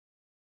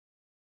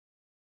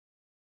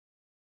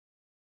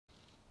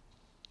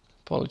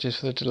Apologies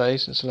for the delay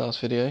since the last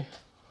video.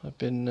 I've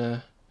been,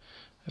 over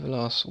the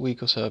last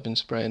week or so, I've been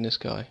spraying this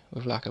guy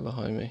with lacquer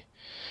behind me.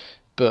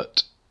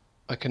 But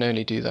I can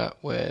only do that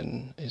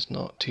when it's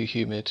not too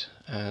humid,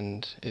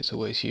 and it's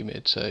always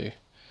humid, so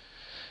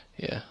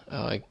yeah,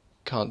 I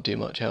can't do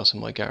much else in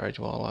my garage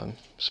while I'm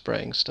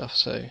spraying stuff,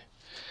 so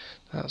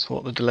that's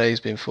what the delay's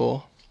been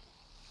for.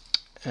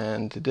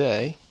 And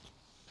today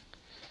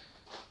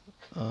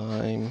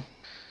I'm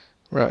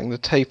routing the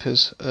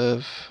tapers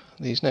of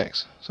these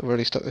necks. So I've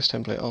already stuck this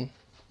template on.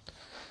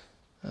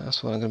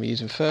 That's what I'm going to be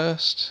using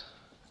first,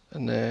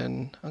 and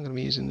then I'm going to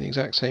be using the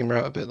exact same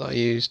router bit that I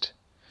used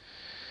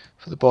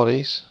for the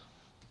bodies.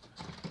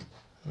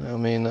 That'll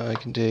mean that I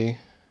can do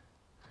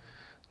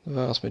the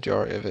vast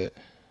majority of it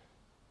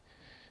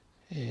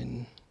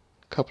in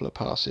a couple of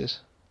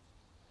passes.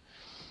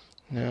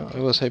 Now, I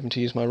was hoping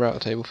to use my router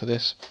table for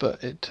this,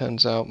 but it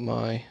turns out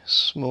my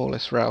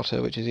smallest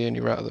router, which is the only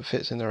router that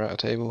fits in the router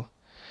table,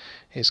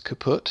 is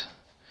kaput.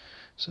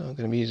 So I'm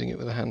going to be using it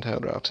with a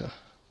handheld router,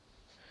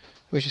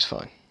 which is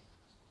fine.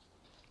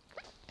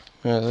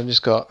 I've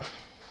just got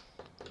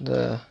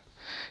the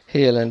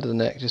heel end of the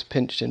neck just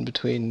pinched in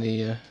between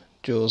the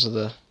jaws of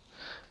the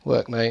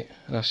workmate,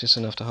 and that's just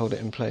enough to hold it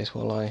in place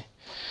while I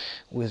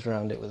whiz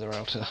round it with the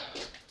router.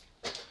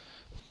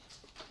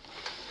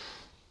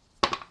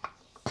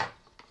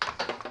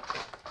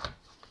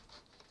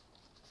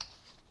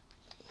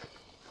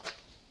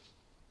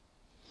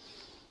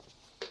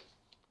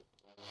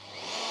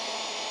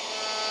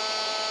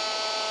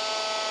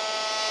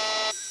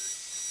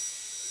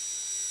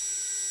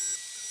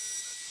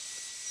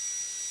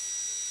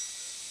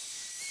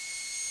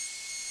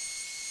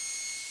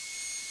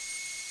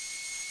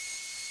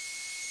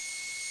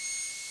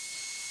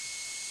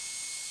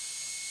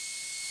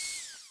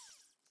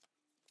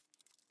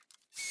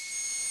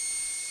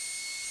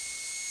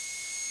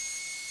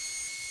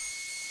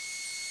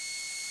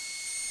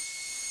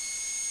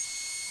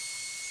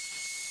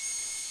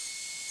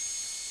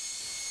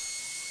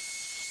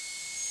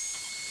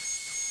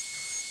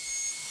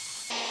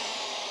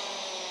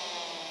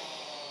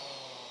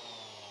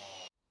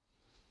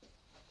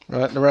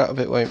 Right, the router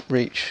bit won't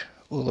reach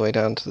all the way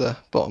down to the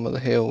bottom of the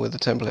heel with the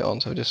template on,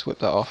 so I'll just whip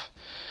that off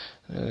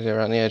and go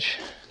around the edge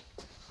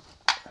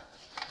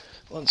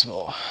once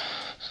more.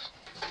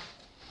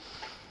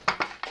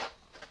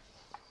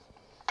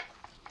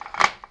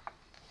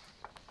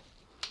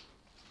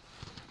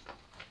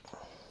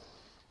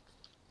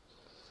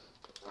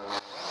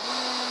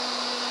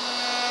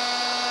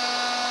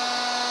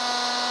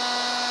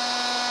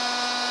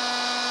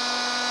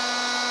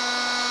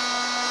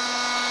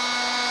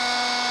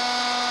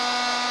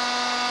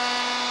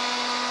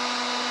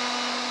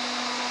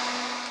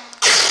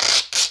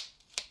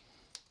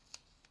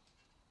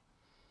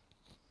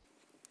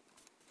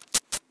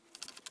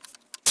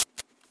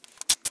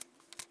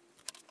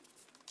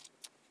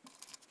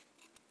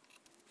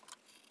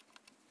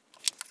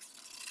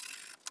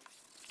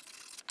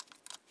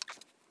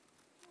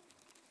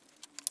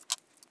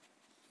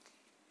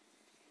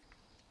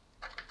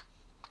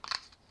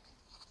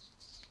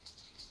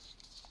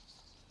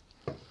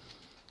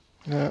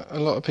 Now, a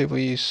lot of people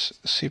use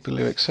super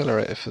glue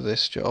accelerator for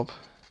this job,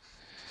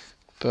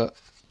 but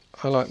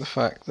I like the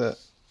fact that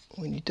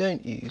when you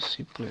don't use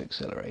super glue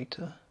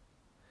accelerator,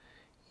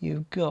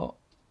 you've got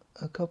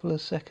a couple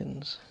of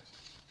seconds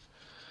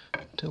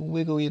to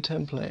wiggle your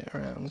template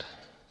around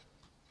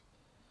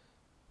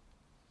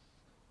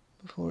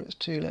before it's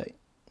too late.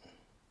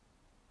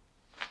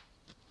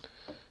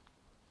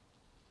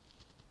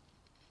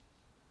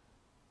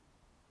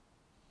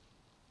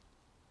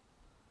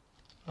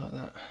 Like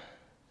that.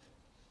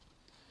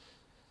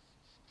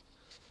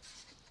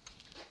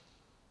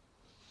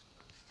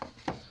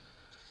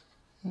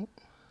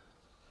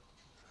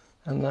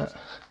 And that.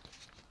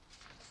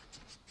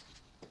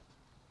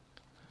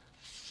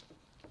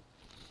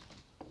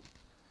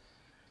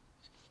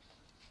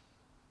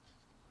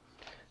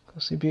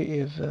 Because the beauty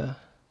of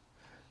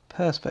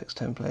Perspex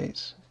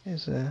templates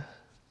is they're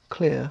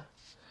clear,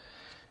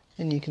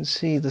 and you can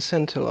see the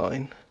centre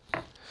line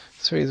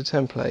through the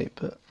template,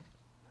 but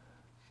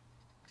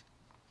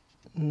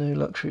no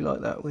luxury like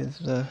that with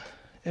the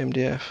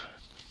MDF.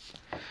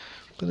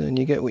 But then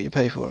you get what you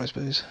pay for, I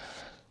suppose.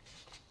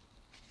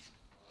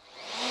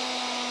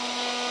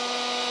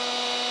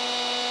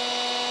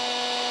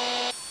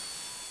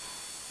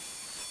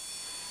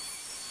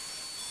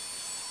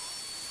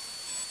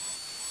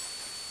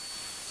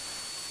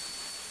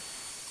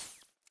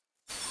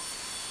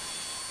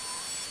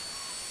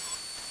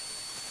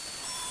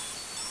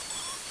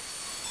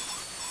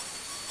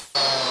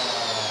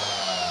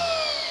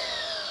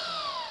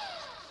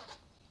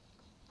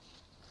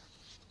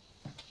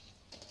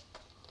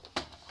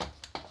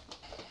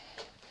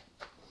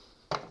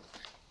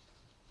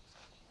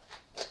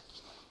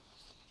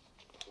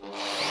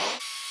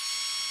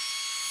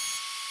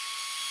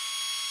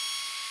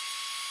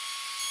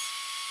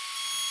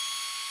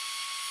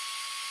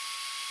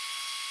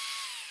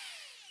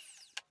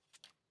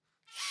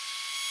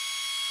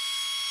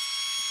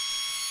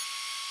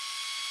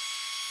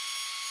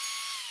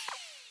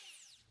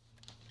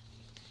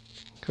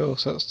 Cool,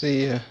 so that's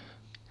the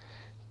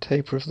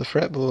taper of the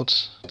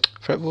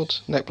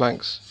fretboards, neck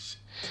blanks.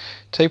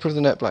 Taper of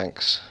the neck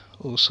blanks,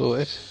 all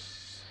sorted.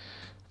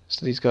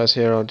 So these guys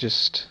here, I'll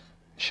just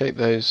shape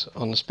those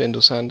on the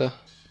spindle sander.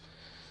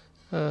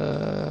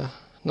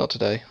 Not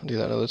today, I'll do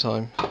that another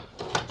time.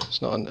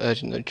 It's not an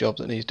urgent job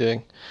that needs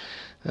doing.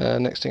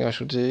 Next thing I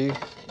shall do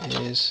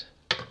is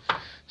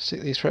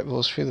stick these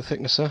fretboards through the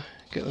thicknesser,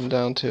 get them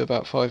down to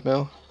about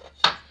 5mm.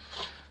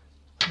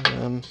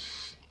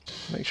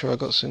 Make sure I've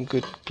got some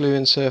good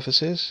glue-in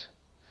surfaces,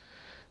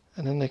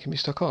 and then they can be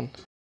stuck on.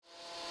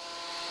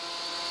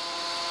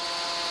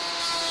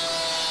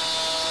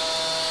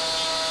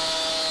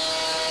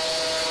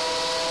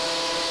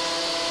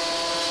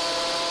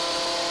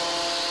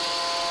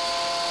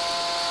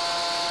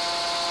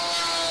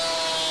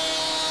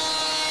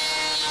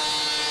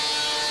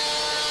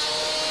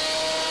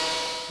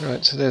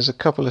 Right, so there's a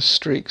couple of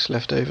streaks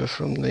left over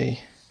from the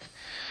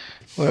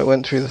where it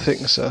went through the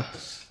thicknesser.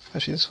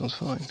 Actually, this one's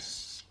fine,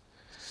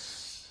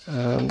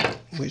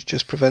 which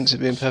just prevents it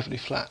being perfectly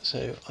flat.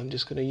 So I'm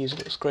just going to use a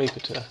little scraper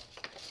to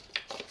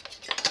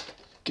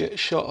get a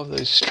shot of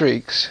those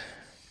streaks.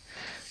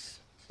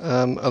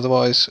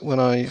 Otherwise,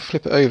 when I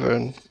flip it over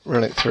and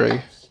run it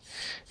through,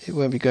 it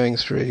won't be going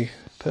through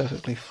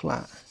perfectly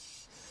flat.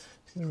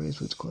 The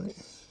rosewood's quite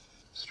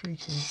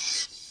streaky.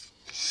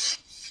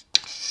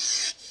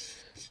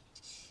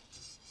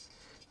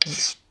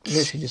 It's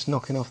literally just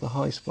knocking off the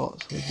high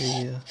spots with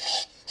the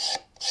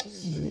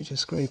miniature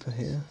scraper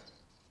here.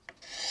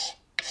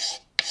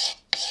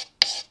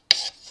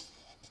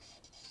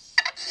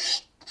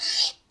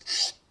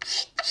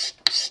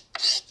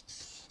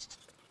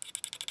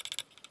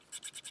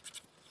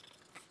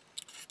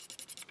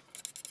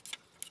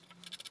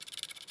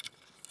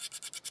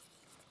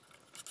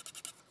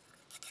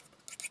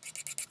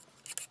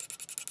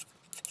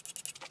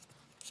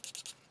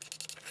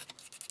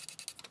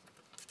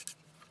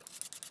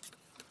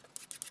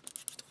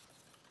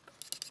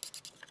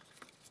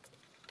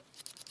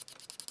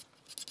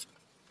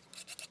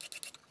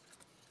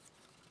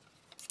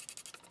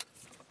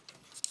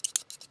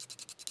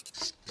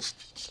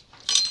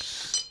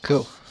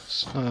 Cool,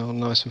 it's now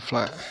nice and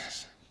flat.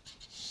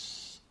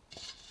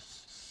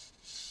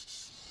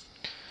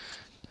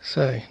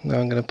 So now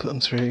I'm going to put them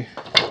through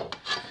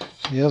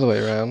the other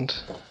way around.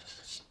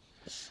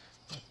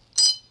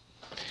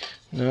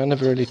 Now I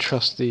never really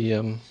trust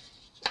the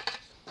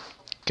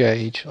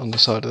gauge on the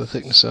side of the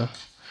thicknesser.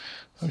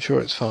 I'm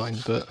sure it's fine,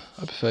 but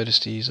I prefer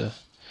just to use a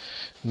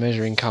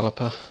measuring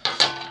caliper.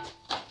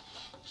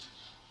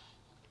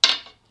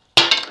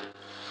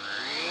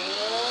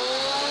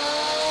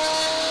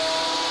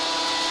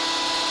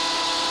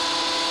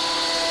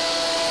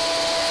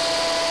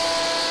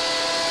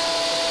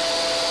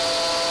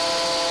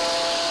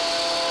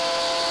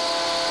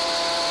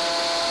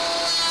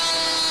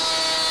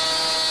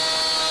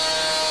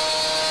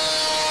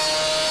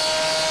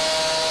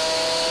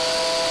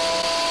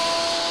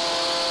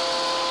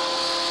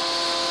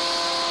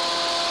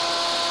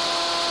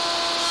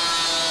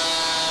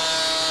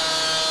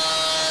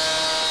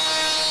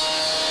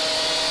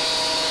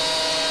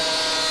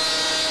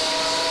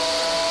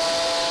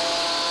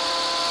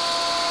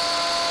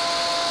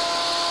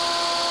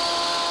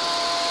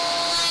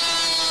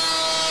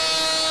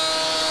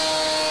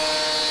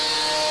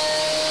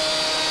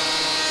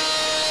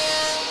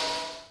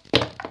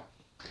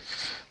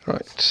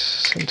 Right,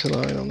 centre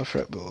line on the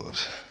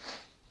fretboard.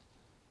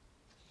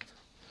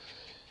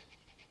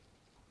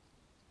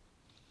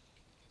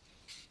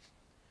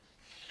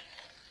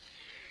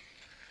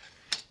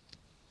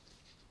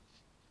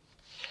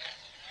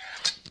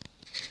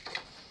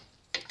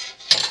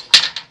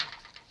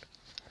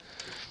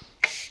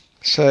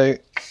 So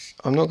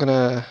I'm not going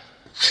to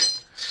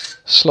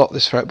slot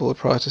this fretboard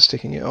prior to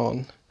sticking it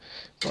on,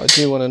 but I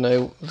do want to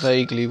know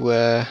vaguely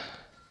where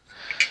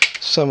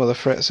some of the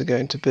frets are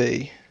going to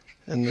be,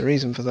 and the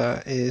reason for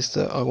that is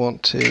that I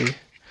want to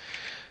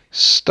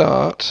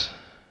start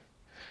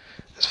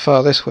as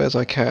far this way as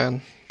I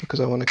can, because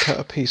I want to cut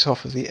a piece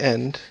off of the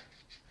end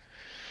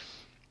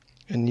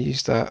and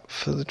use that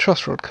for the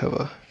truss rod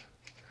cover.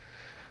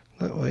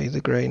 That way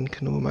the grain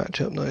can all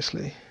match up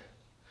nicely.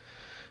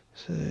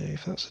 So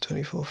if that's the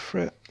 24th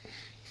fret,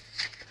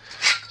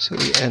 see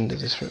what the end of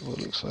this fretboard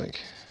looks like.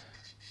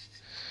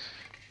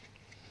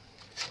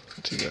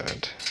 Not too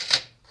bad.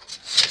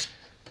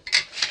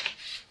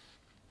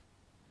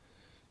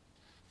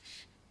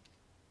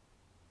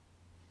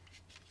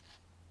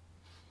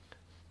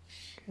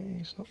 Okay,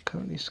 it's not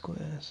currently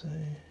square, so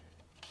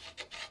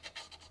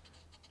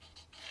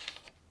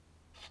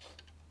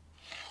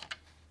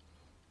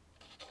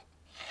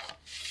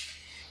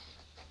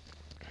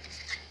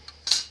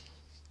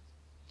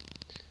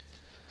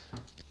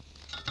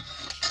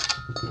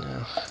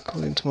now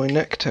go into my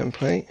neck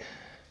template.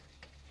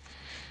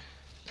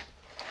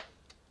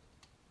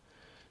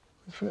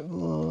 The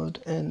fretboard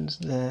ends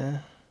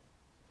there,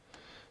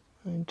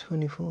 and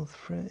 24th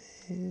fret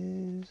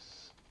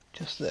is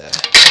just there.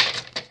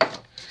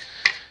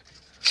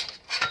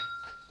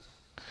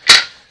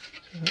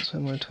 So That's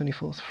where my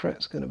 24th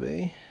fret's going to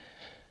be.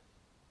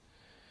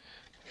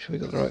 Make sure we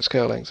got the right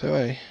scale length though,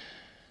 eh?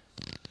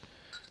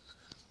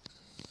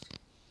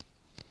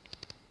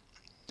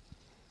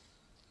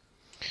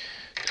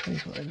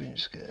 .25"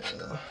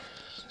 scale,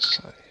 this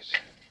side.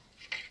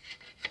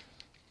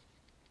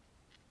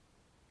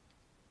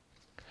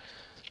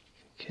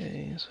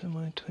 Okay, that's where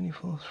my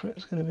 24th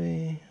fret's going to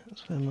be.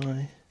 That's where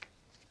my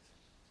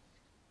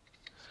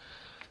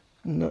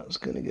nut's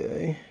going to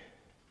go.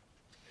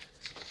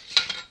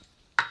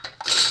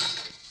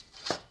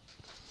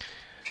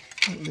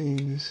 That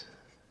means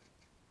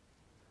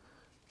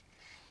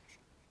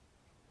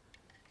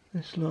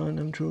this line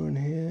I'm drawing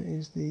here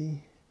is the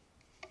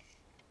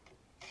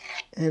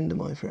end of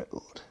my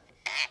fretboard.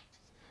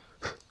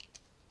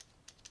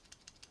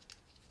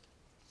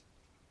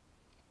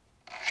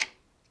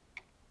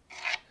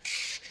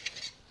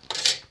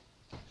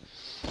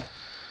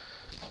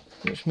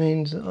 Which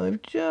means that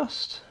I've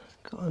just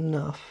got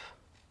enough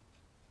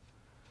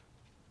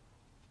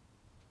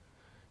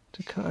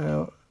to cut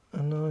out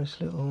a nice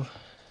little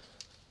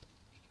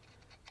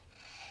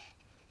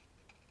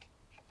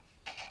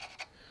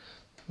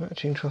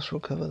matching truss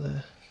rod cover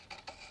there.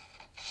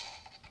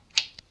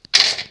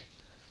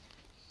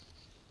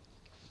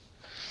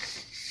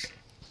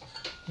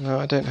 Now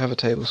I don't have a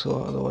table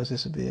saw, otherwise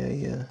this would be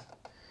a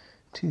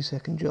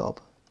 2-second job.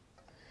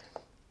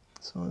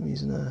 So I'm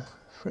using a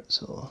fret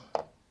saw.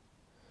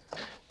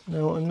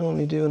 Now what I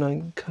normally do when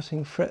I'm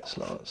cutting fret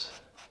slots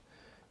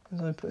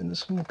is I put in a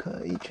small cut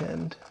at each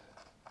end.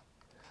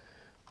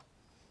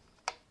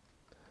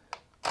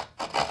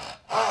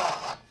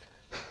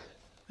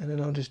 And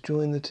then I'll just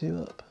join the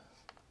two up.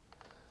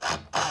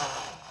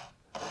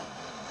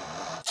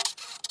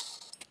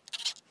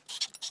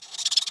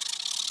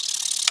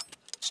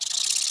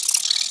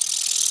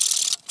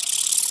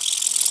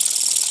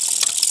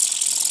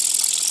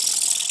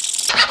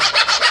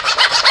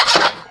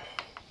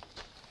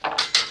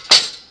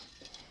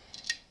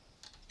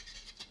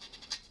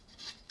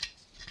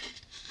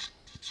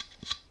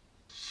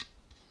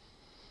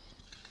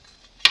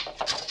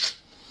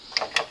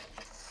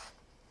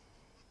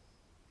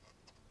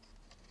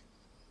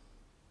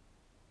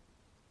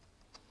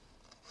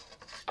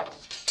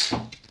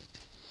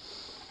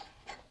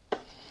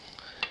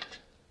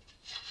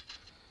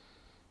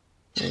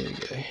 There we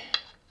go.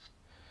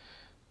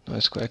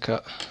 Nice square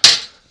cut.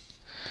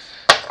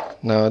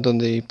 Now I've done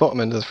the bottom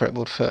end of the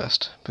fretboard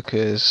first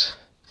because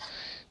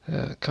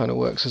it kind of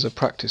works as a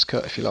practice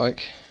cut, if you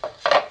like,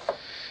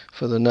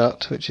 for the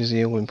nut, which is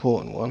the all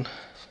important one.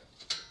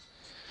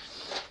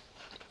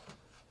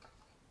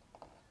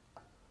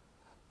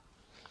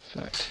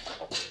 In fact,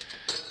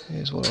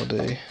 here's what I'll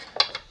do.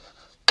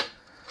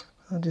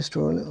 I'll just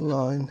draw a little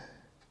line .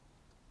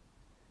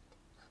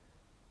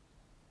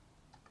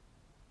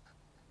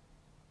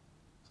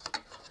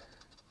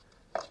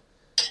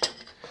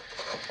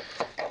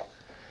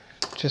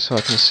 Just so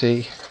I can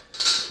see,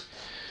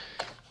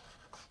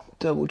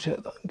 double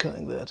check that I'm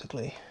cutting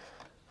vertically.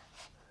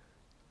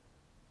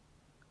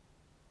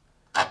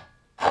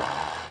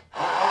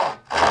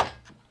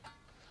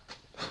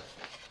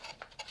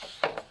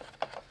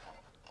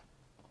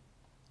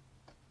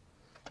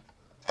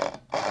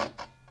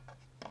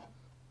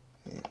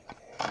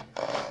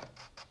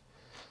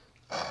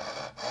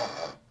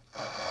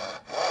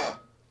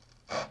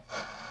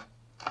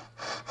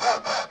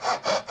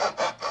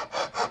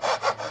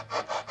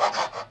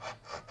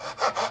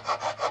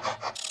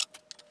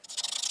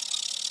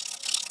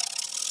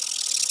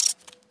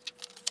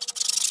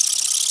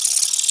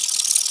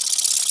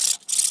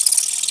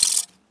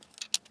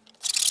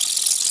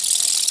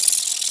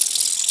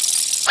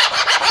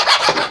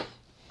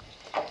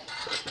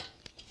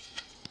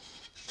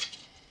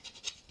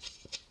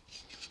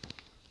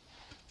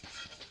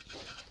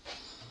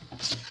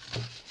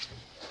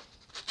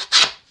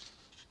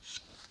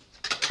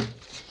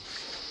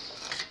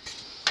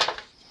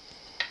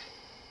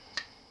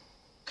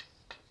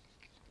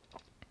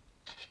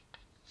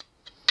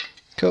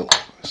 Cool,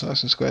 it's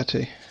nice and square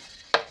too.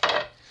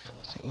 I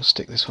think we'll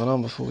stick this one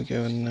on before we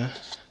go and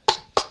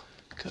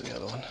cut the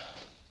other one.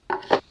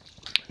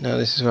 Now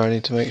this is where I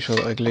need to make sure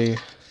that I glue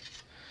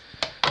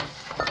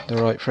the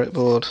right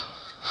fretboard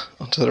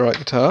onto the right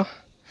guitar.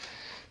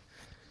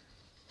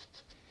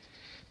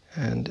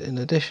 And in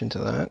addition to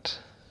that,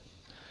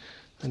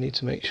 I need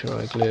to make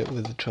sure I glue it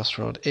with the truss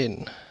rod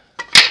in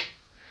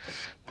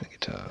the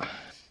guitar.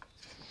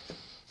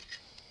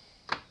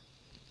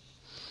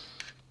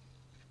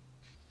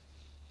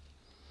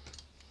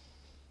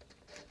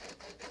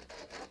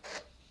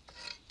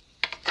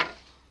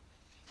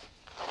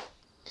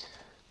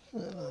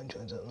 That line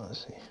joins up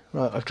nicely.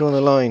 Right, I've drawn a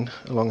line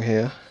along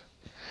here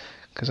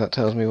because that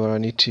tells me where I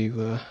need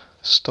to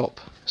stop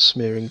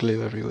smearing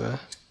glue everywhere.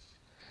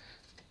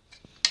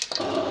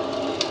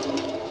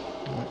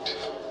 Right.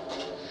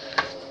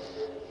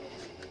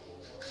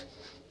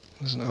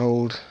 There's an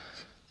old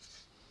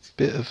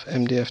bit of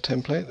MDF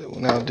template that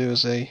we'll now do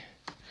as a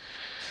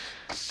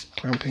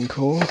clamping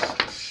cord.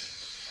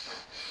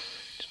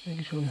 Just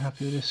making sure I'm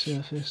happy with this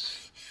surface.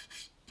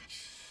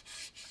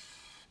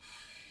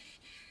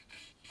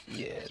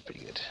 Yeah, it's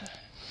pretty good.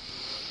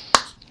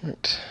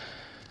 Right.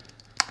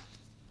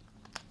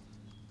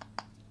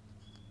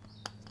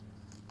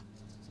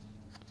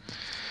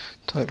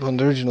 Type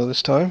Bond original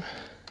this time.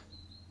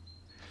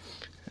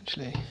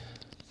 Actually,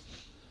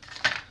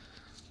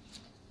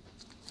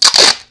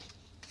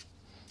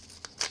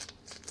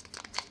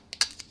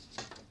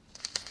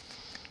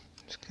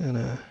 just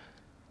gonna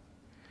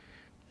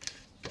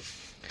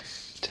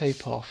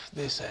tape off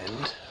this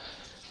end.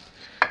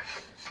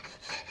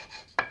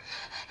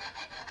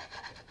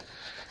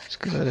 It's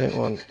because I don't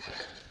want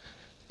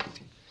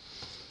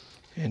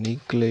any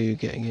glue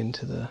getting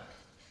into the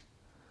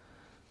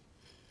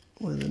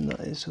where the nut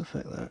is to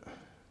affect that.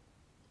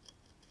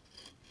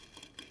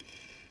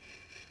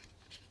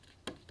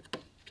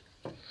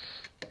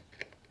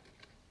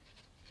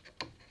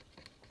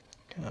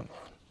 Come on.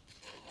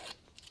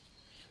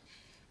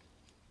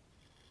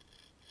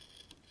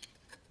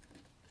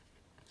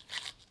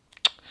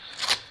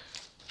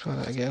 Try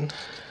that again.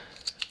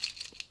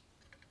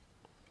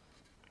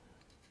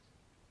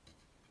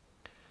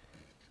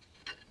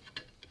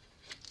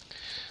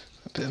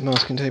 A bit of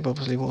masking tape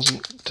obviously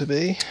wasn't to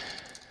be.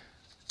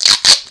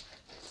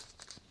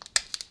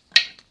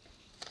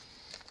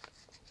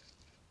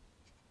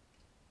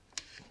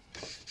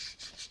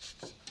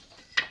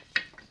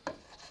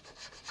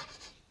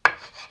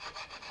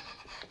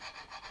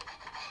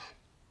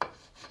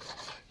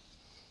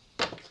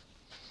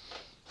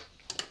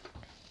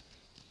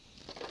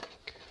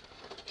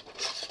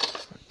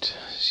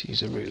 Let's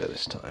use a ruler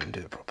this time, do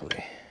it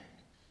properly.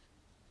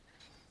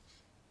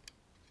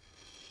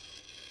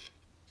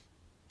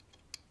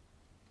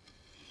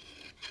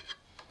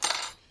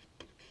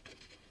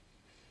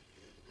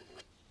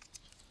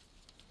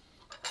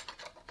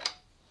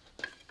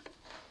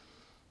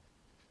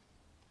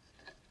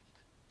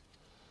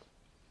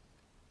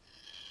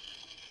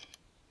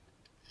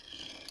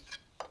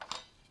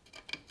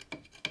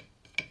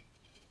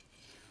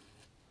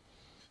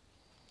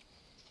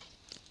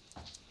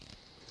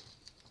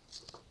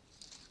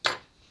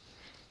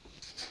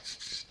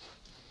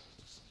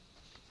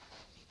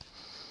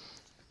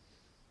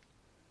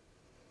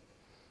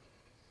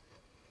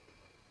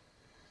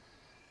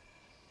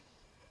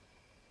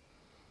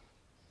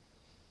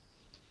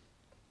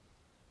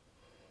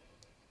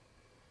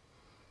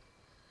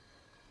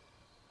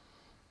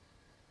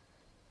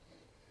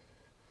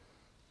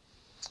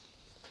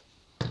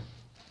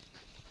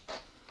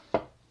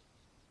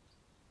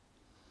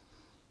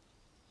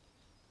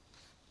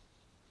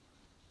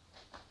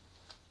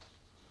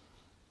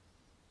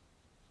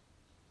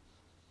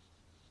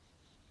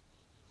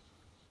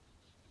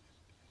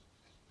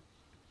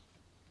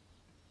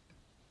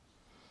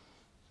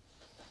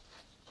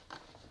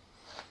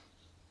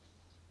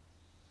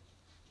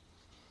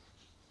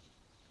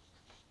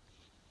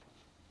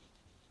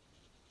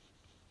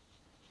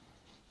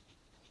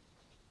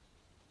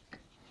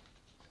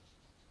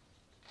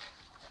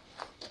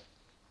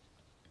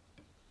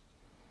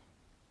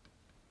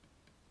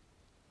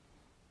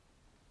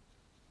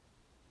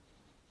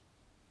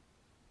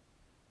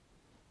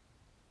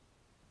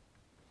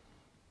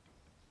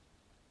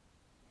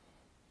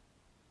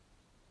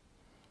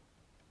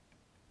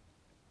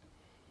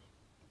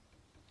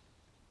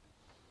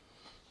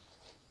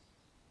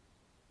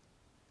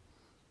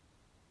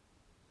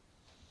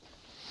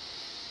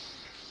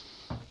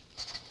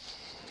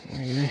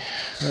 There you go.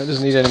 That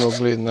doesn't need any more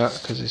glue than that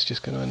because it's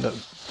just going to end up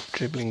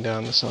dribbling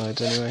down the sides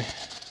anyway.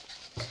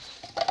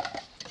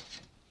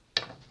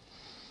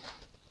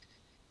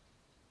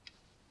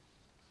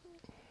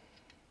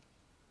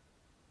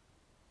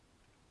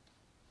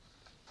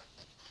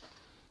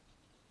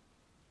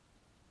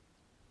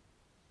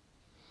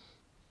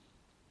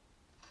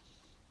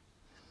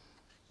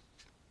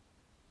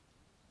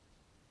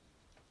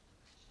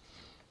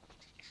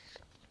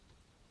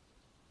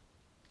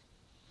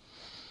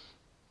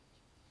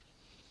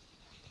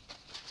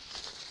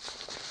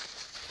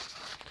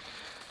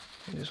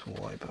 Just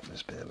wipe up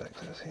this bit of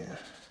excess here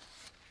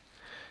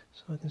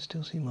so I can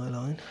still see my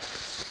line.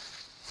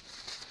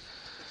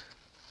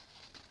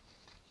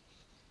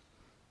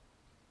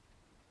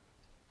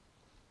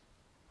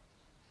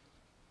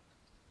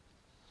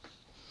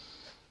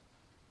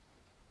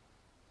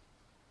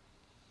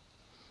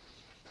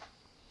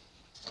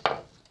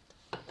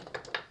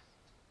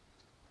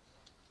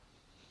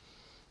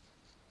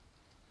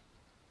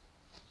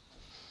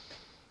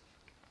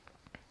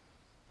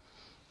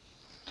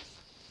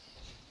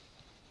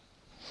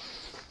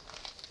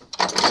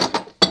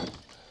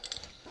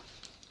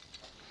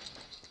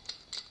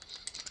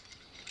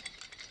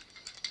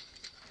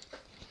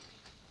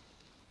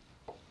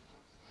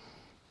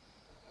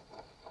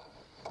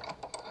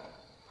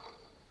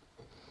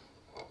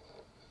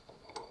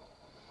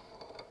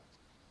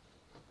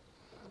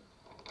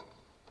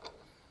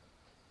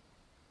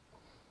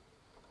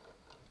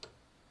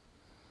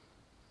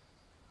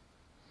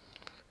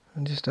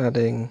 I'm just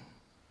adding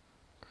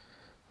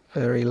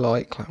very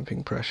light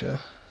clamping pressure,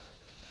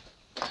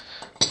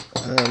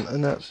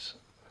 and that's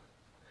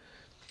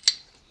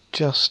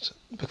just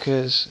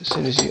because as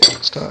soon as you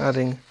start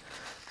adding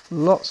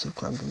lots of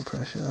clamping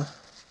pressure,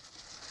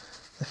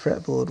 the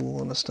fretboard will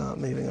want to start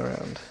moving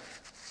around.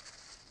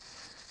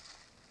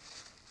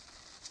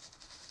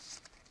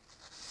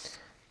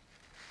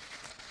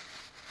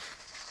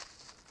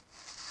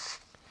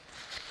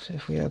 So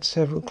if we add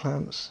several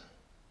clamps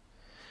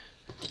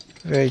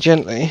very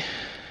gently,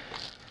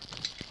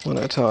 one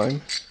at a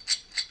time,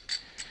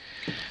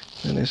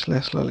 then it's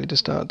less likely to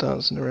start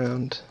dancing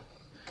around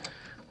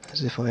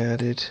as if I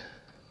added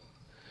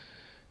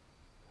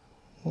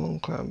one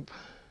clamp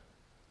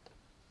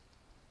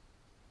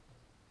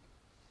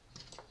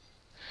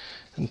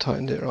and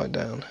tightened it right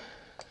down.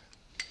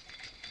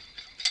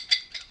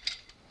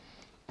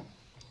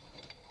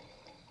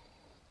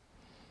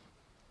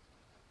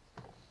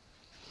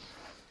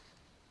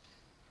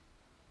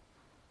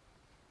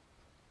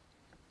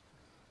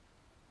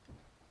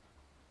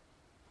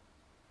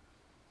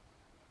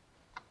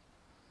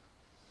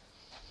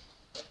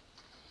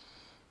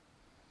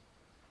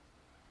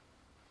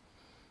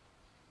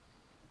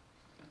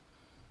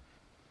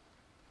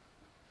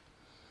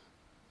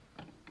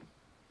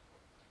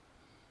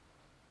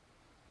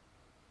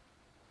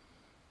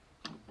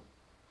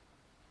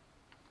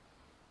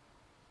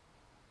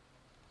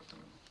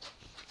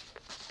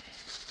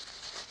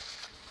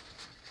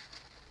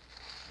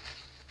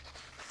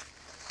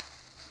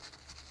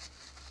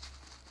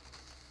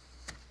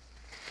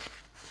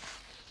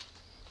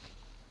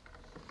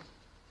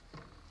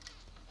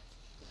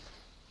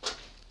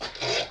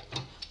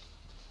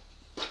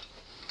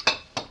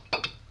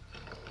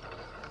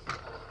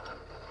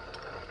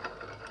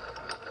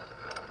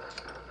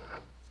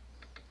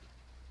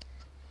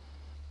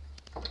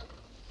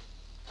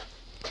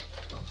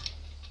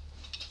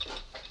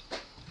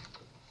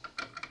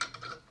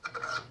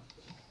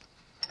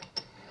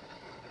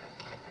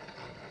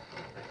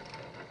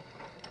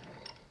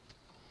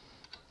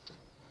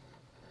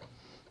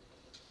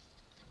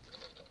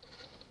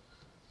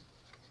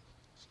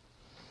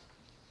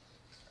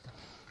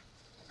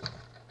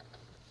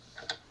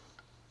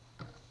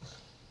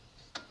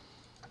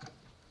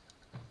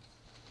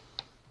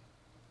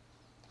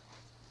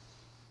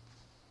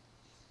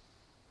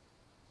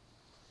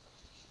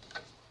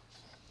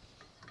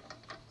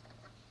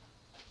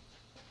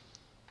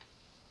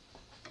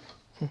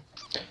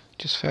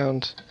 Just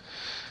found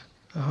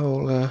a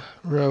whole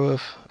row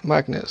of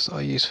magnets that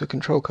I use for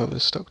control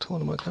covers stuck to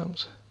one of my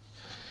clamps.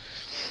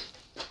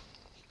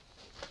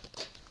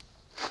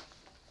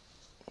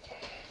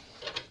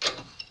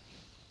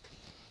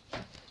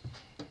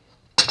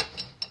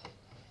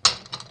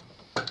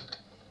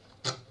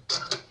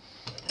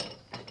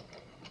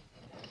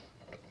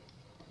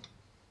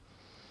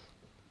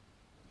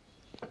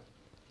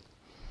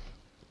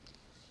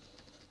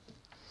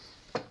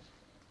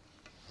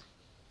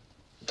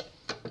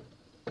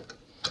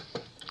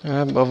 I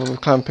haven't bothered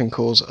with clamping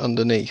cores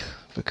underneath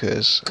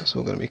because it's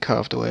all going to be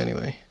carved away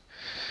anyway.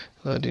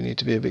 Although I do need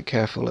to be a bit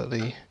careful at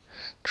the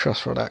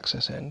truss rod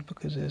access end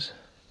because there's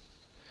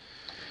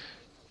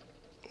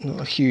not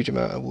a huge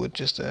amount of wood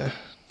just there.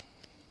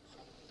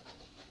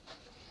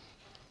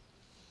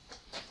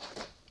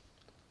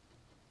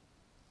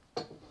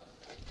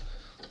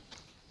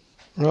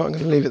 Right, I'm going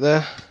to leave it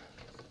there.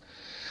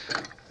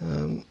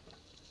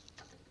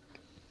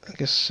 I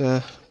guess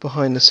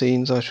behind the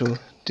scenes I shall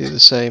do the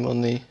same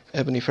on the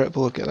ebony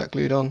fretboard, get that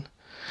glued on,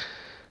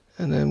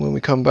 and then when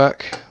we come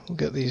back we'll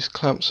get these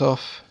clamps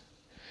off,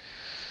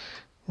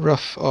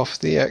 rough off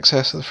the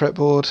excess of the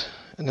fretboard,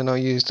 and then I'll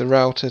use the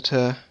router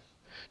to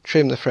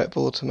trim the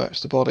fretboard to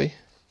match the body,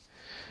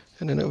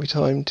 and then it'll be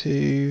time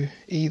to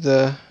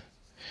either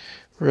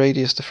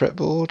radius the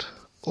fretboard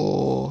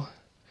or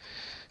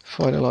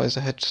finalise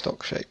the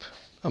headstock shape.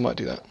 I might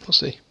do that, we'll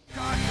see.